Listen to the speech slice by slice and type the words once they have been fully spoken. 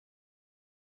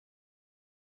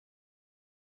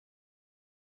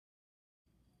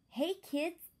Hey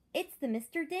kids, it's the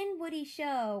Mr. Dinwoodie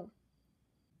Show.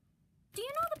 Do you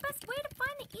know the best way to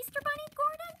find the Easter Bunny,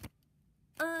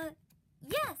 Gordon?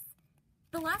 Yes.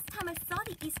 The last time I saw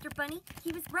the Easter Bunny,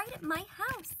 he was right at my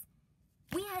house.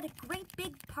 We had a great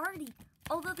big party,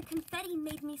 although the confetti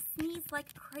made me sneeze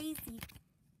like crazy.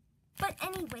 But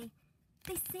anyway,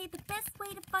 they say the best way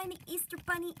to find the Easter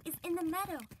Bunny is in the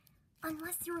meadow,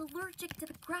 unless you're allergic to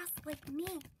the grass like me.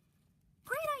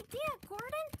 Great idea,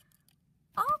 Gordon.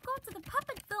 I'll go to the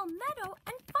Puppetville meadow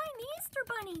and find the Easter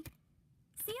Bunny.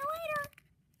 See you later.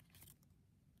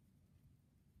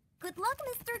 Good luck,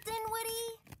 Mr.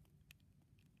 Dinwoodie.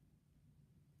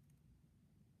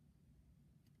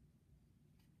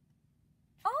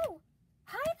 Oh,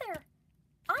 hi there.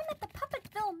 I'm at the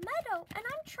Puppetville meadow and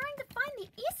I'm trying to find the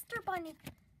Easter Bunny.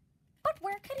 But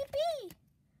where could he be?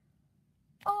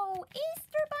 Oh,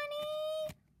 Easter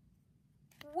Bunny,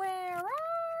 where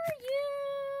are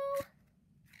you?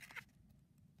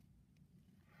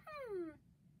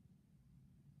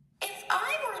 If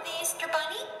I were the Easter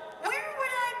Bunny, where would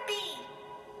I be?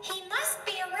 He must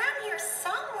be around here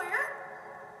somewhere.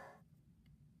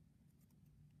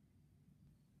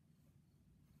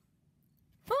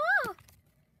 Ah!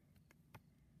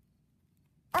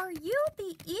 Are you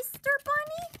the Easter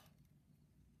Bunny?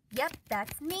 Yep,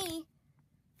 that's me.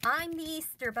 I'm the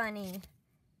Easter Bunny.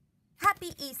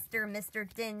 Happy Easter, Mr.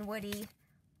 Dinwoodie.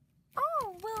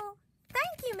 Oh, well,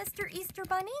 thank you, Mr. Easter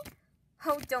Bunny.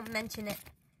 Oh, don't mention it.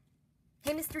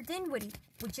 Hey, Mr. Dinwoodie,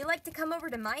 would you like to come over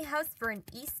to my house for an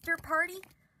Easter party?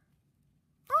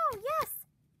 Oh, yes.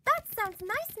 That sounds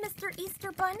nice, Mr.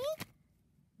 Easter Bunny.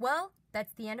 Well,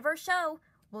 that's the end of our show.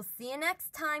 We'll see you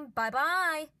next time.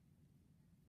 Bye-bye.